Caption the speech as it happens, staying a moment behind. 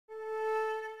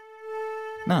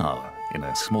Now, in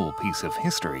a small piece of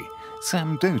history,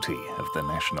 Sam Doty of the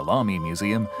National Army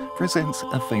Museum presents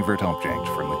a favourite object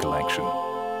from the collection.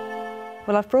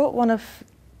 Well, I've brought one of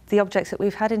the objects that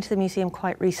we've had into the museum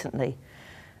quite recently,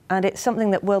 and it's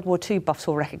something that World War II buffs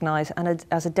will recognise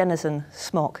as a Denison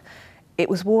Smock. It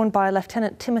was worn by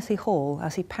Lieutenant Timothy Hall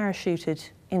as he parachuted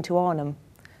into Arnhem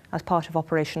as part of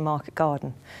Operation Market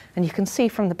Garden. And you can see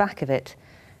from the back of it,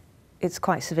 it's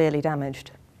quite severely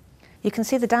damaged. You can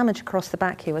see the damage across the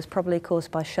back here was probably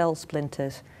caused by shell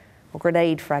splinters or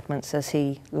grenade fragments as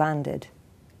he landed.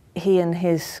 He and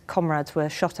his comrades were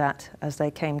shot at as they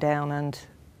came down, and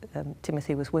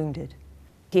Timothy was wounded.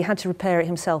 He had to repair it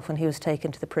himself when he was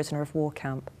taken to the prisoner of war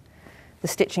camp. The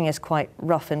stitching is quite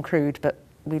rough and crude, but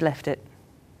we left it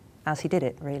as he did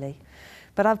it, really.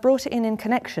 But I've brought it in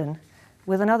connection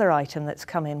with another item that's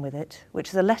come in with it, which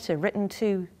is a letter written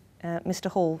to Mr.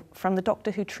 Hall from the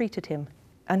doctor who treated him.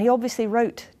 And he obviously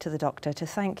wrote to the doctor to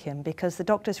thank him, because the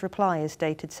doctor's reply is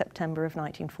dated September of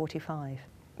 1945.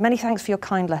 Many thanks for your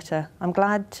kind letter. I'm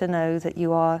glad to know that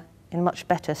you are in much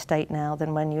better state now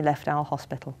than when you left our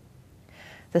hospital.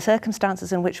 The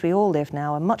circumstances in which we all live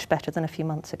now are much better than a few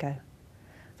months ago.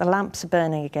 The lamps are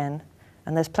burning again,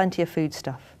 and there's plenty of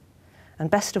foodstuff. And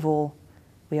best of all,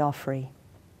 we are free.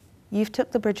 You've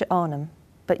took the bridge at Arnhem,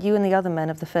 but you and the other men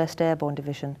of the 1st Airborne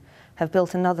Division have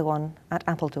built another one at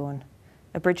Apeldoorn,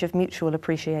 a bridge of mutual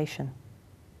appreciation.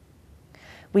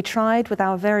 We tried with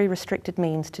our very restricted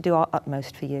means to do our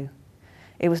utmost for you.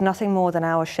 It was nothing more than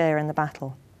our share in the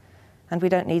battle, and we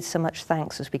don't need so much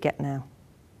thanks as we get now.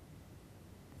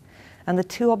 And the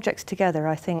two objects together,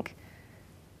 I think,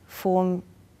 form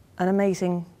an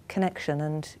amazing connection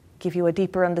and give you a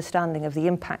deeper understanding of the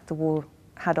impact the war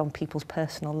had on people's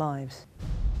personal lives.